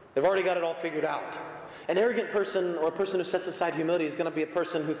 They've already got it all figured out. An arrogant person or a person who sets aside humility is going to be a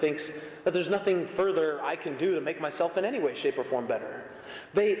person who thinks that there's nothing further I can do to make myself in any way, shape, or form better.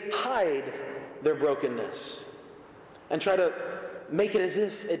 They hide their brokenness and try to make it as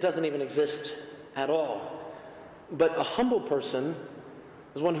if it doesn't even exist at all. But a humble person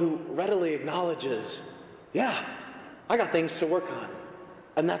is one who readily acknowledges, yeah, I got things to work on,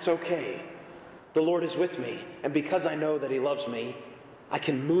 and that's okay. The Lord is with me, and because I know that he loves me, I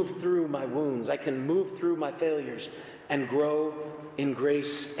can move through my wounds, I can move through my failures, and grow in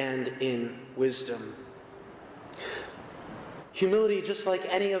grace and in wisdom. Humility, just like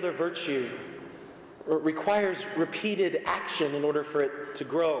any other virtue, requires repeated action in order for it to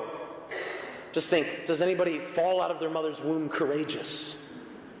grow. Just think, does anybody fall out of their mother's womb courageous?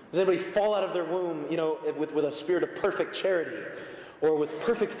 Does anybody fall out of their womb, with a spirit of perfect charity or with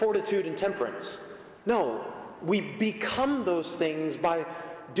perfect fortitude and temperance? No, we become those things by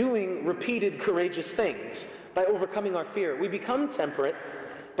doing repeated courageous things, by overcoming our fear. We become temperate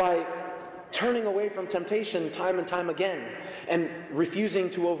by turning away from temptation time and time again and refusing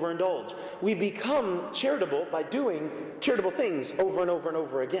to overindulge. We become charitable by doing charitable things over and over and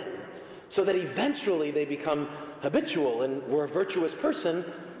over again, so that eventually they become habitual, and we're a virtuous person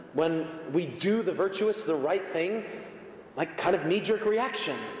when we do the virtuous, the right thing, like kind of knee-jerk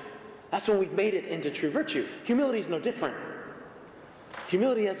reaction. That's when we've made it into true virtue. Humility is no different.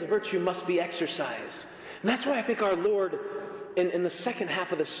 Humility as a virtue must be exercised. And that's why I think our Lord, in the second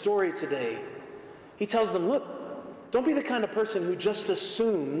half of the story today, he tells them, look, don't be the kind of person who just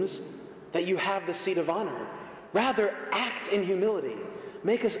assumes that you have the seat of honor. Rather, act in humility.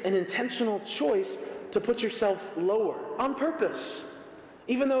 Make an intentional choice to put yourself lower on purpose.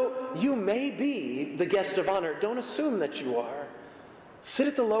 Even though you may be the guest of honor, don't assume that you are. Sit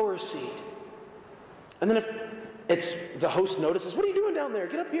at the lower seat. And then if it's the host notices, what are you doing down there?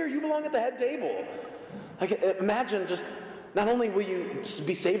 Get up here, you belong at the head table. Like, imagine just, not only will you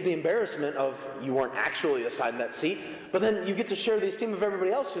be saved the embarrassment of you weren't actually assigned that seat, but then you get to share the esteem of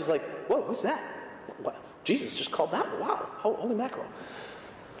everybody else who's like, whoa, who's that? What? Jesus just called that one. Wow, holy mackerel.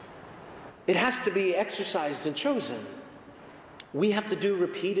 It has to be exercised and chosen. We have to do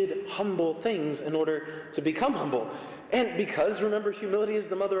repeated humble things in order to become humble. And because, remember, humility is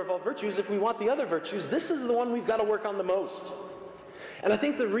the mother of all virtues, if we want the other virtues, this is the one we've got to work on the most. And I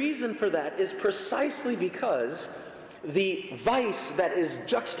think the reason for that is precisely because the vice that is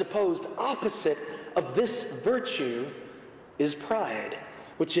juxtaposed opposite of this virtue is pride,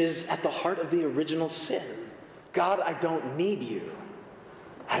 which is at the heart of the original sin. God, I don't need you.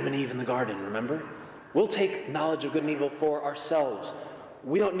 Adam and Eve in the garden, remember? We'll take knowledge of good and evil for ourselves.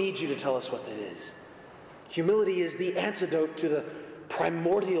 We don't need you to tell us what that is. Humility is the antidote to the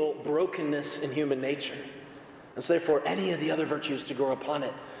primordial brokenness in human nature. And so therefore, any of the other virtues to grow upon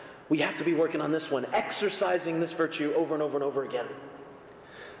it, we have to be working on this one, exercising this virtue over and over and over again.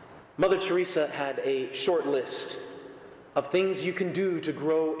 Mother Teresa had a short list of things you can do to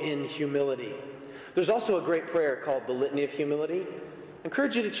grow in humility. There's also a great prayer called the Litany of Humility. I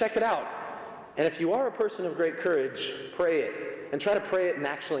encourage you to check it out. And if you are a person of great courage, pray it. And try to pray it and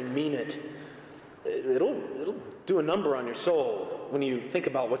actually mean it. It'll do a number on your soul when you think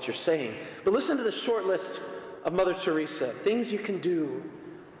about what you're saying. But listen to the short list of Mother Teresa. Things you can do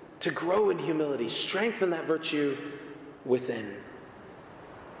to grow in humility. Strengthen that virtue within.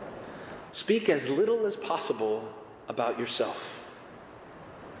 Speak as little as possible about yourself.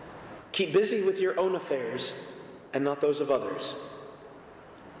 Keep busy with your own affairs and not those of others.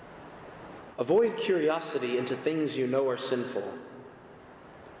 Avoid curiosity into things you know are sinful.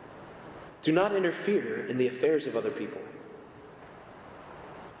 Do not interfere in the affairs of other people.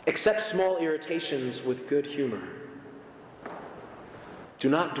 Accept small irritations with good humor. Do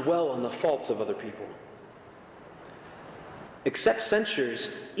not dwell on the faults of other people. Accept censures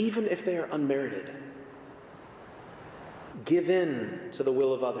even if they are unmerited. Give in to the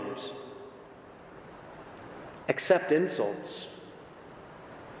will of others. Accept insults.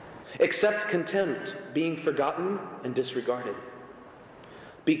 Accept contempt, being forgotten and disregarded.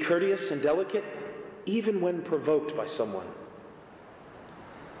 Be courteous and delicate even when provoked by someone.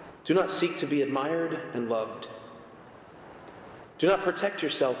 Do not seek to be admired and loved. Do not protect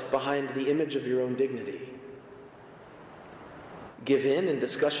yourself behind the image of your own dignity. Give in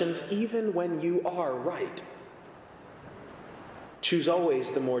discussions even when you are right. Choose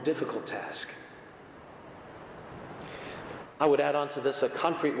always the more difficult task. I would add on to this a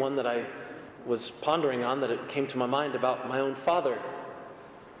concrete one that I was pondering on, that it came to my mind about my own father.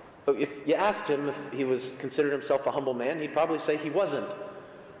 If you asked him if he considered himself a humble man, he'd probably say he wasn't.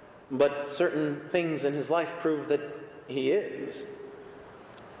 But certain things in his life prove that he is.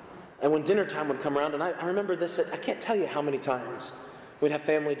 And when dinner time would come around, and I remember this, I can't tell you how many times we'd have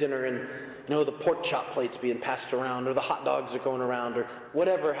family dinner and the pork chop plates being passed around, or the hot dogs are going around, or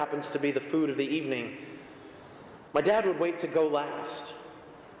whatever happens to be the food of the evening. My dad would wait to go last.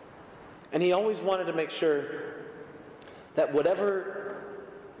 And he always wanted to make sure that whatever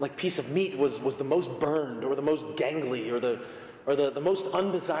piece of meat was the most burned, or the most gangly, or the most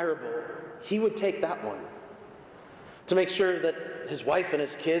undesirable, he would take that one to make sure that his wife and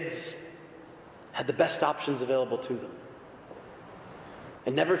his kids had the best options available to them.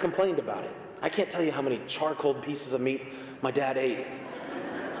 And never complained about it. I can't tell you how many charcoaled pieces of meat my dad ate.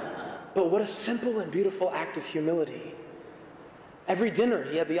 But what a simple and beautiful act of humility. Every dinner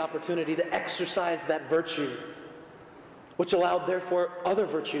he had the opportunity to exercise that virtue, which allowed, therefore, other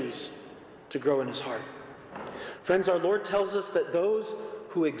virtues to grow in his heart. Friends, our Lord tells us that those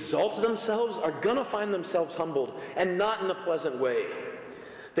who exalt themselves are going to find themselves humbled, and not in a pleasant way.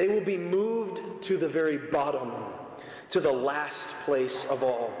 They will be moved to the very bottom, to the last place of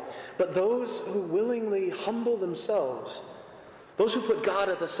all. But those who willingly humble themselves, those who put God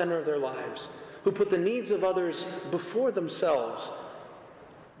at the center of their lives, who put the needs of others before themselves,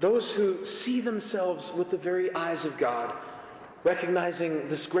 those who see themselves with the very eyes of God, recognizing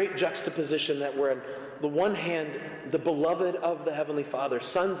this great juxtaposition that we're on the one hand, the beloved of the Heavenly Father,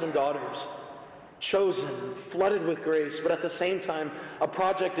 sons and daughters, chosen, flooded with grace, but at the same time, a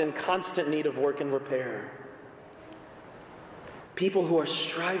project in constant need of work and repair. People who are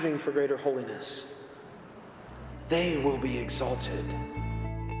striving for greater holiness, they will be exalted.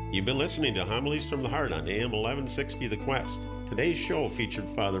 You've been listening to Homilies from the Heart on AM 1160 The Quest. Today's show featured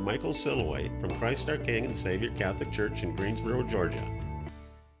Father Michael Silloway from Christ our King and Savior Catholic Church in Greensboro, Georgia.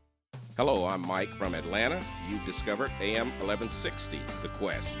 Hello, I'm Mike from Atlanta. You've discovered AM 1160 The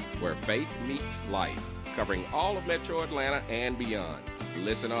Quest, where faith meets life, covering all of Metro Atlanta and beyond.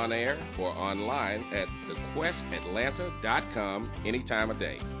 Listen on air or online at thequestatlanta.com any time of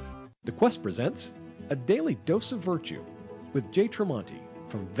day. The Quest presents A Daily Dose of Virtue with Jay Tremonti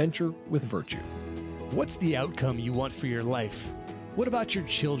from Venture with Virtue. What's the outcome you want for your life? What about your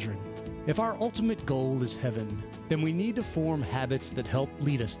children? If our ultimate goal is heaven, then we need to form habits that help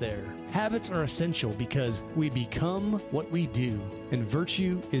lead us there. Habits are essential because we become what we do, and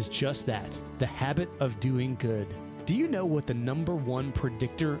virtue is just that, the habit of doing good. Do you know what the number one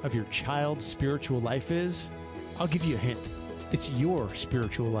predictor of your child's spiritual life is? I'll give you a hint. It's your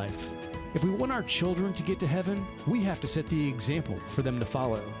spiritual life. If we want our children to get to heaven, we have to set the example for them to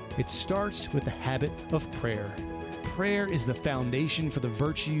follow. It starts with the habit of prayer. Prayer is the foundation for the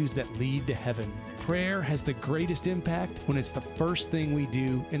virtues that lead to heaven. Prayer has the greatest impact when it's the first thing we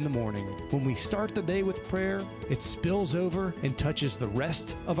do in the morning. When we start the day with prayer, it spills over and touches the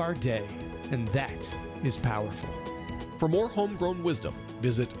rest of our day. And that is powerful. For more homegrown wisdom,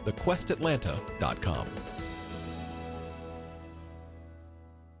 visit thequestatlanta.com.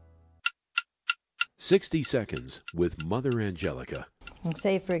 "60 Seconds with Mother Angelica."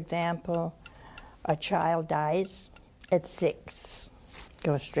 Say, for example, a child dies at 6,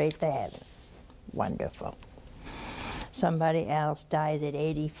 goes straight to heaven. Wonderful. Somebody else dies at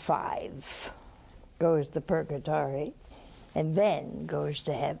 85, goes to purgatory, and then goes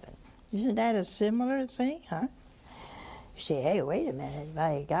to heaven. Isn't that a similar thing, huh? You say, hey, wait a minute,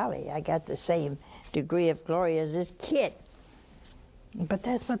 by golly, I got the same degree of glory as this kid. But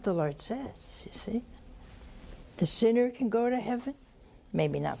that's what the Lord says, you see. The sinner can go to heaven.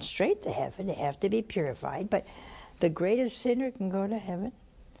 Maybe not straight to heaven, they have to be purified, but the greatest sinner can go to heaven,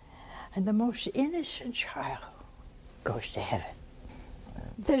 and the most innocent child goes to heaven.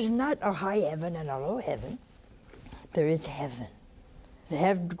 There's not a high heaven and a low heaven. There is heaven. They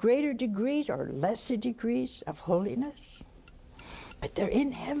have greater degrees or lesser degrees of holiness, but they're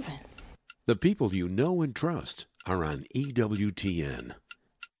in heaven. The people you know and trust are on EWTN.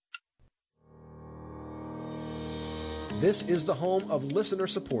 This is the home of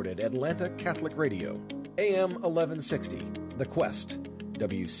listener-supported Atlanta Catholic Radio, AM 1160, The Quest,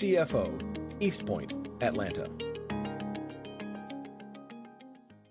 WCFO, East Point, Atlanta.